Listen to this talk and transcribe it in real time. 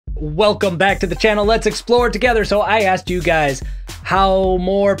Welcome back to the channel. Let's explore together. So I asked you guys how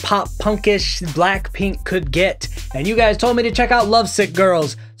more pop punkish Blackpink could get, and you guys told me to check out Lovesick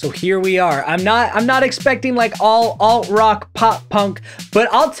Girls. So here we are. I'm not expecting like all alt rock pop punk,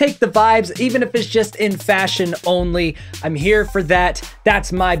 but I'll take the vibes even if it's just in fashion only. I'm here for that.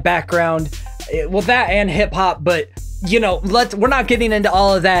 That's my background. Well, that and hip hop, but you know, we're not getting into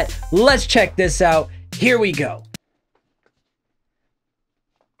all of that. Let's check this out. Here we go.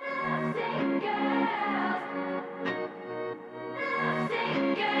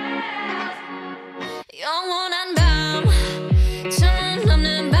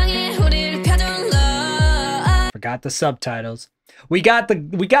 Forgot the subtitles. We got the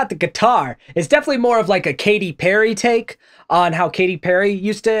guitar. It's definitely more of like a Katy Perry take on how Katy Perry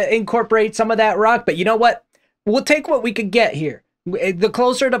used to incorporate some of that rock, but you know what? We'll take what we could get here. The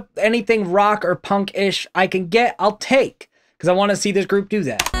closer to anything rock or punk-ish I can get, I'll take, because I want to see this group do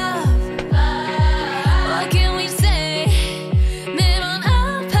that.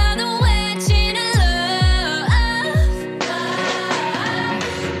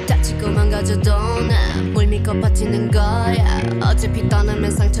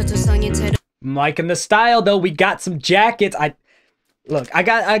 I'm liking the style though. We got some jackets. I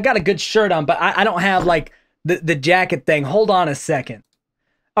got a good shirt on, but I don't have like the jacket thing. Hold on a second.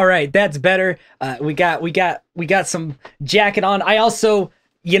 All right, that's better. We got some jacket on. I also,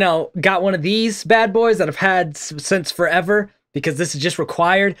 you know, got one of these bad boys that I've had since forever because this is just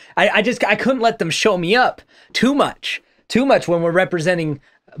required. I couldn't let them show me up too much when we're representing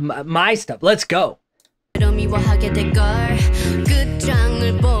my stuff. Let's go.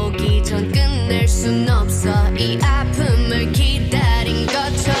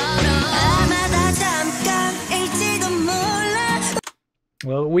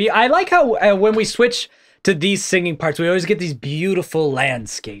 Well, I like how when we switch to these singing parts, we always get these beautiful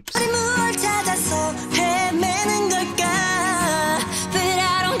landscapes. Ooh,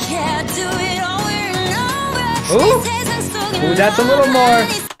 that's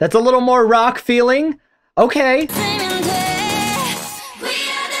a little more rock feeling. Okay.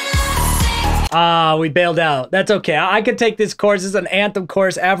 Ah, we bailed out. That's okay. I could take this chorus. This is an anthem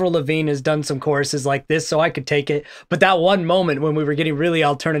chorus. Avril Lavigne has done some choruses like this, so I could take it. But that one moment when we were getting really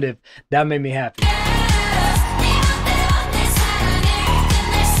alternative, that made me happy.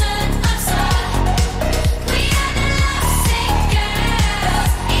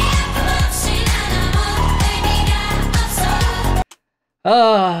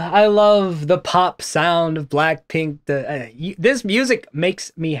 I love the pop sound of Blackpink. This music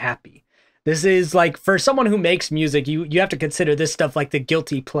makes me happy. This is like, for someone who makes music, you have to consider this stuff like the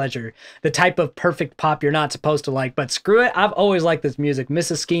guilty pleasure, the type of perfect pop you're not supposed to like. But screw it, I've always liked this music.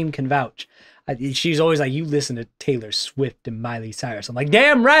 Mrs. Scheme can vouch. She's always like, you listen to Taylor Swift and Miley Cyrus. I'm like,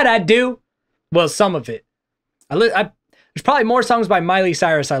 damn right I do. Well, some of it. There's probably more songs by Miley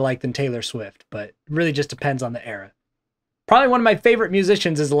Cyrus I like than Taylor Swift, but it really just depends on the era. Probably one of my favorite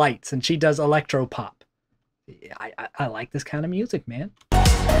musicians is Lights, and she does electro pop. I like this kind of music, man.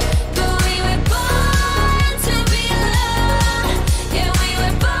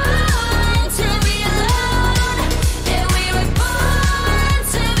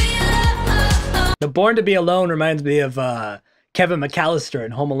 The Born to Be Alone reminds me of Kevin McAllister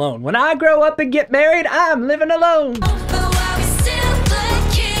in Home Alone. When I grow up and get married, I'm living alone.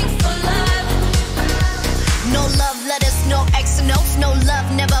 No love letters, no X notes, no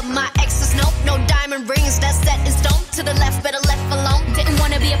love, never my exes, nope, no diamond rings, that's set in stone. To the left, better left alone. Didn't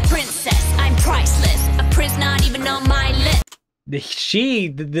want to be a princess, I'm priceless. A prince not even on my list.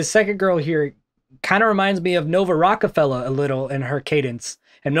 The second girl here kind of reminds me of Nova Rockefeller a little in her cadence.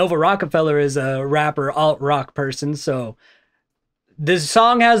 And Nova Rockefeller is a rapper, alt-rock person, so this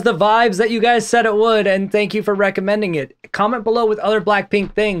song has the vibes that you guys said it would, and thank you for recommending it. Comment below with other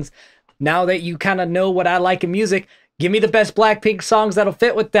Blackpink things. Now that you kind of know what I like in music, give me the best Blackpink songs that'll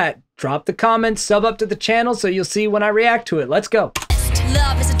fit with that. Drop the comments, sub up to the channel so you'll see when I react to it. Let's go.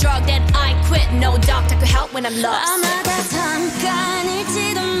 Love is a drug that I quit. No doctor could help when I'm lost.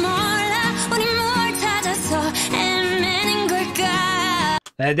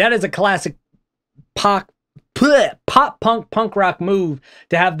 That is a classic pop punk rock move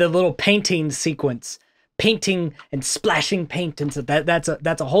to have the little painting sequence. Painting and splashing paint, and so that's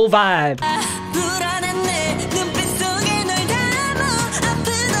a whole vibe.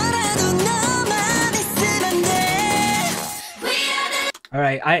 All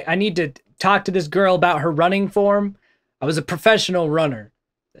right, I need to talk to this girl about her running form. I was a professional runner.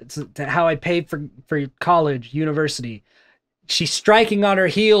 That's how I paid for college, university. she's striking on her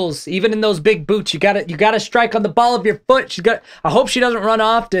heels, even in those big boots. You gotta strike on the ball of your foot. I hope she doesn't run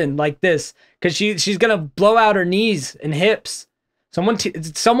often like this, because she's gonna blow out her knees and hips. Someone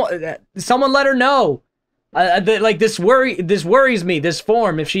let her know. Like this worries me. This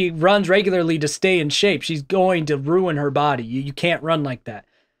form, if she runs regularly to stay in shape, she's going to ruin her body. You can't run like that.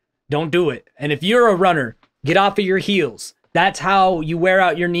 Don't do it. And if you're a runner, get off of your heels. That's how you wear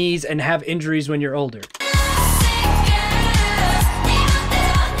out your knees and have injuries when you're older.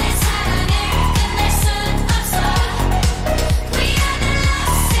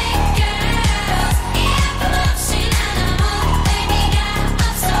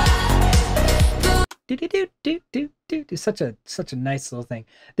 Such a nice little thing.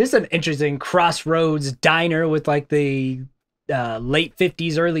 This is an interesting crossroads diner with like the late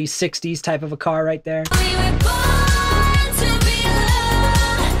 50s, early 60s type of a car right there.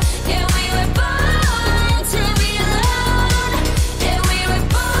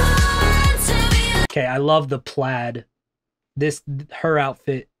 Okay, I love the plaid. Her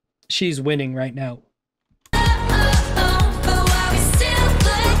outfit. She's winning right now.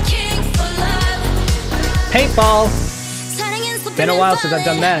 Paintball. Been a while since I've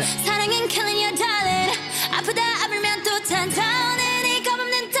done that.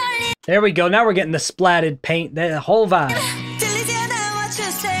 There we go. Now we're getting the splatted paint. The whole vibe.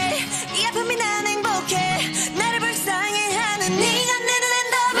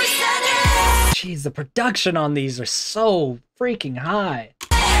 Jeez, the production on these are so freaking high.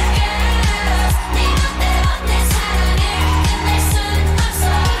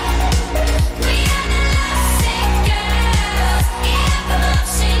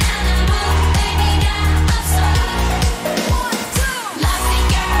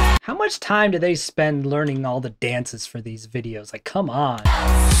 How much time do they spend learning all the dances for these videos? Like, come on.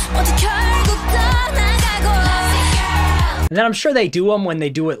 And then I'm sure they do them when they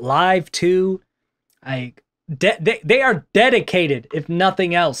do it live too. They are dedicated, if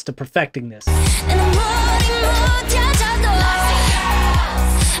nothing else, to perfecting this.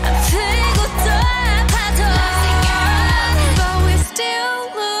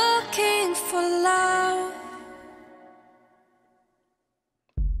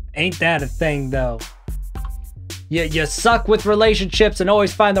 Ain't that a thing, though? You suck with relationships and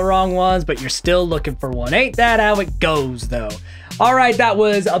always find the wrong ones, but you're still looking for one. Ain't that how it goes, though? All right, that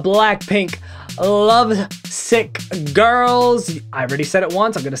was a BLACKPINK Lovesick Girls. I already said it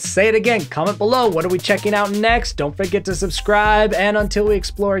once. I'm going to say it again. Comment below. What are we checking out next? Don't forget to subscribe. And until we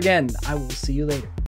explore again, I will see you later.